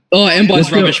 Oh,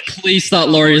 Mbye's rubbish. Please start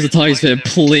Laurie as a Tigers fan,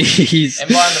 please.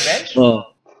 Mbye on the bench? Oh.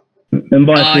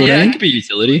 Mbye 14? Yeah, it could be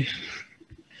utility.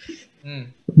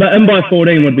 But Mbye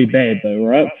 14 would be bad though,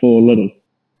 right? For Liddle.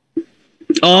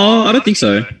 Oh, I don't think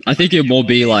so. I think it would more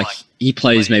be like he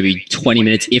plays maybe 20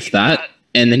 minutes, if that,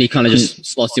 and then he kind of just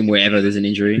slots in wherever there's an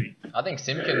injury. I think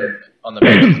Simpkin on the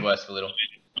bench is worse for Liddle.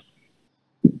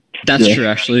 That's true,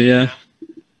 actually, yeah.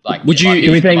 Like, would you?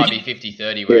 It might be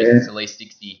 50-30, whereas it's at least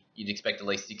 60. You'd expect at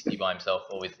least 60 by himself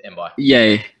or with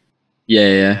Mbye.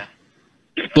 Yeah.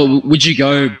 But would you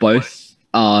go both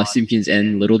Simpkins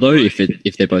and Liddle though,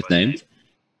 if they're both named?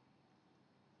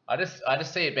 I just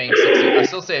see it being 60. I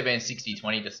still see it being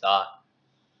 60-20 to start.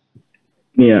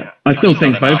 Yeah, I still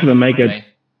think both of them make a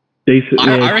decent.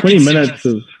 I 20 minutes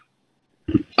of.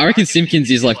 I reckon Simpkins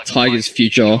is like Tigers'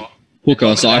 future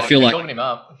hooker, so I feel like. Talking him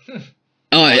up.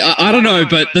 I don't know,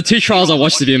 but the 2 trials I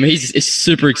watched of him, it's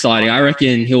super exciting. I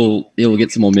reckon he'll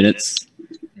get some more minutes.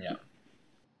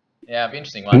 Yeah, it'd be an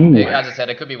interesting one. Ooh. As I said,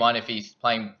 it could be one if he's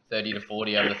playing 30 to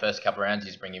 40 over the first couple of rounds, you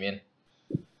just bring him in.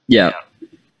 Yeah.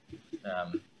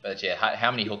 But yeah,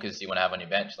 how many hookers do you want to have on your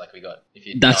bench? Like we got, if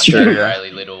you that's true.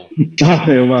 Rayleigh, Liddle,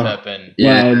 Turpin,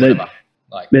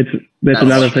 that's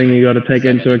another thing you got to take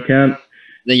into account.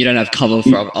 Then you don't have cover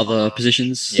for other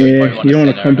positions. Yeah, you don't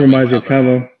want to compromise your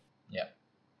cover. Yeah,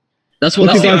 that's the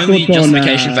only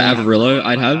justification for Averillo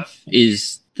I'd have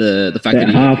is the fact that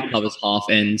he covers half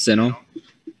and center.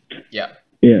 Yeah,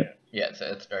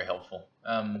 it's very helpful.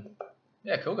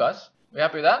 Yeah, cool guys. We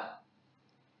happy with that?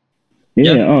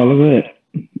 Yeah. Yeah. Oh, look at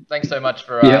that. Thanks so much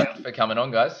for coming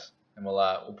on, guys. And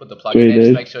we'll put the plug in Sweet, there. Just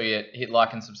dude. make sure you hit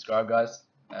like and subscribe, guys.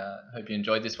 Hope you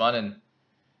enjoyed this one,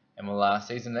 and we'll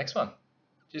see you in the next one.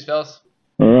 Cheers, fellas.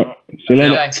 All right. See you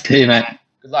later. Okay. See you, mate.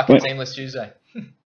 Good luck in Teamless Tuesday.